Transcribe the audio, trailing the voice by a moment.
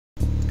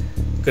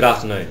Good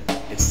afternoon.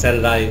 It's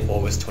Saturday,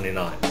 August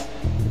 29th,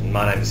 and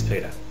my name is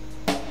Peter.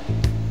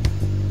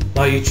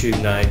 My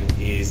YouTube name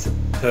is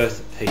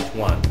Perth Pete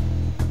 1,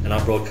 and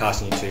I'm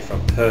broadcasting to you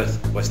from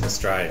Perth, Western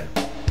Australia.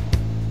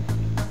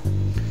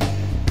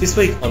 This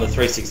week on the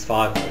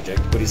 365 project,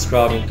 we're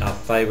describing our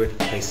favourite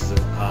pieces of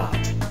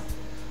art,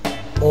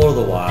 all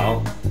the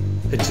while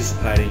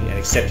participating and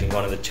accepting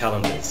one of the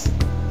challenges.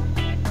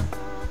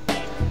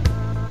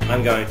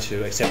 I'm going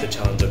to accept the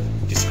challenge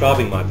of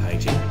describing my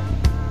painting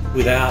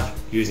without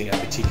using a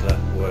particular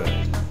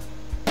word.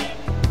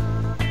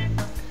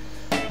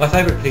 My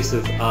favourite piece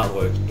of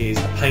artwork is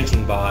a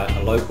painting by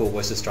a local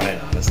West Australian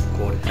artist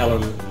called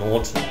Helen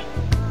Norton,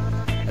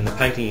 and the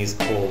painting is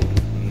called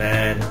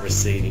Man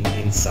Receiving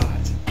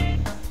Insight.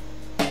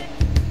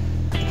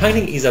 The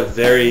painting is a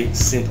very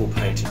simple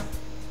painting.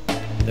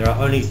 There are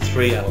only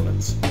three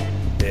elements.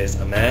 There's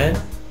a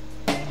man,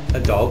 a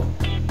dog,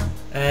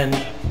 and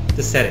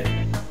the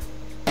setting.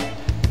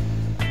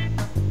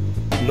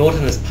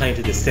 Norton has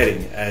painted the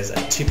setting as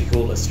a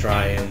typical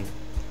Australian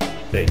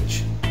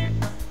beach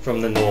from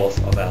the north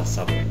of our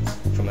suburbs,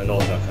 from the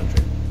north of our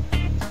country.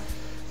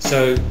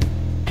 So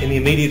in the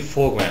immediate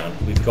foreground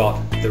we've got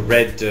the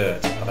red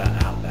dirt of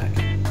our outback,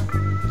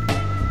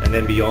 and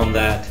then beyond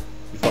that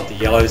we've got the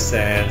yellow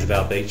sands of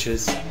our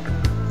beaches,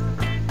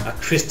 our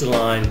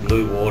crystalline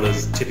blue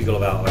waters typical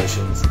of our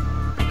oceans,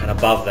 and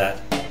above that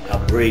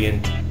our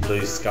brilliant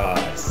blue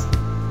skies.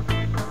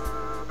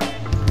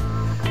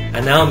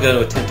 And now I'm going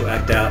to attempt to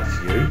act out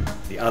for you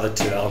the other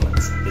two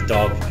elements, the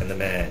dog and the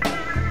man.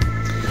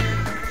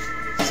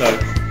 So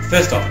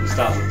first off, we'll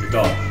start with the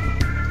dog.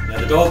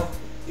 Now the dog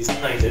is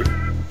painted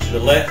to the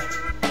left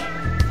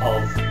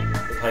of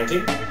the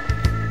painting,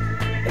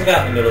 and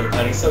about in the middle of the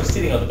painting, so he's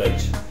sitting on the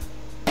beach.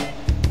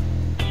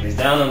 And he's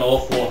down on all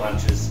four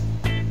hunches.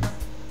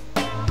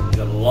 He's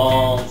got a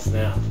long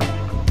snout.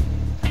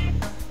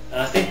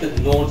 And I think that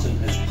Norton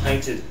has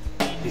painted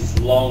this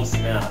long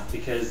snout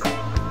because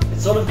it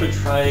sort of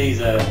portrays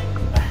a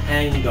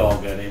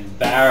hangdog, an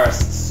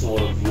embarrassed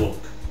sort of look.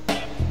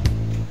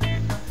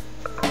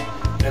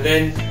 And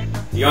then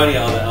the only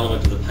other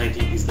element of the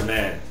painting is the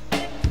man.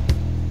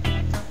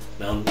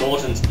 Now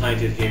Norton's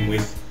painted him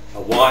with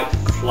a white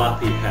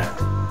fluffy hat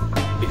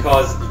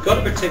because you've got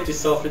to protect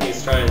yourself from the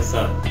Australian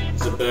sun.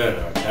 It's a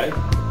burner, okay?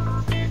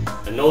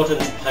 And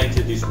Norton's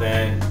painted this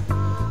man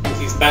with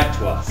his back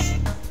to us,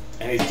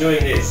 and he's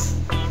doing this.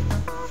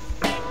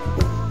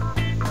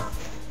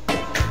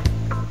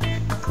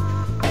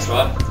 That's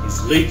right,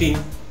 he's leaping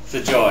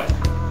for joy.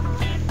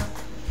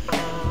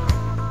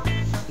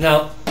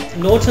 Now,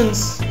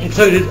 Norton's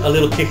included a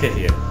little kicker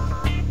here.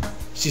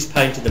 She's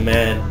painted the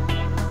man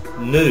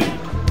nude.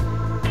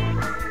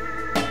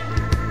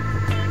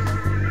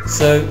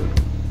 So,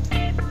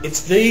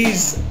 it's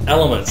these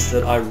elements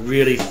that I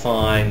really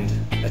find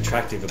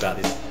attractive about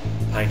this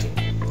painting.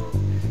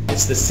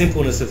 It's the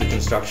simpleness of the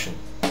construction.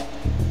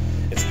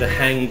 It's the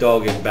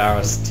hangdog,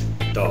 embarrassed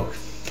dog.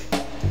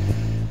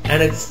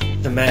 And it's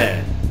the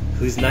man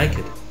who's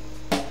naked.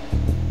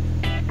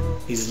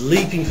 He's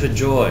leaping for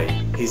joy.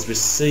 He's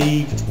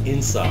received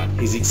insight.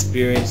 He's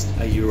experienced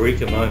a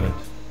eureka moment.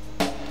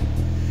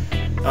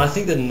 And I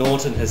think that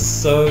Norton has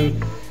so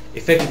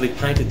effectively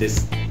painted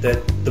this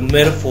that the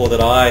metaphor that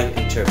I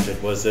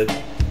interpreted was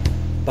that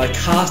by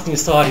casting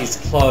aside his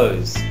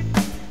clothes,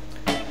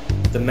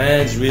 the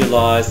man's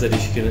realised that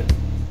if you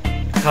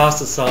can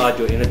cast aside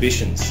your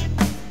inhibitions,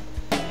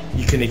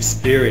 you can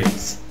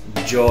experience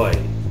joy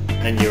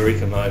and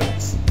eureka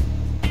moments.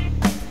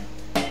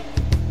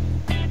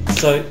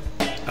 So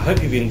I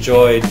hope you've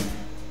enjoyed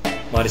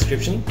my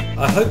description.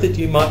 I hope that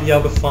you might be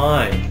able to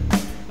find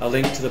a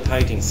link to the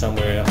painting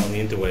somewhere on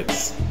the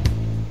interwebs.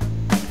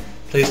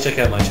 Please check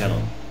out my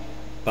channel.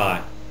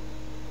 Bye.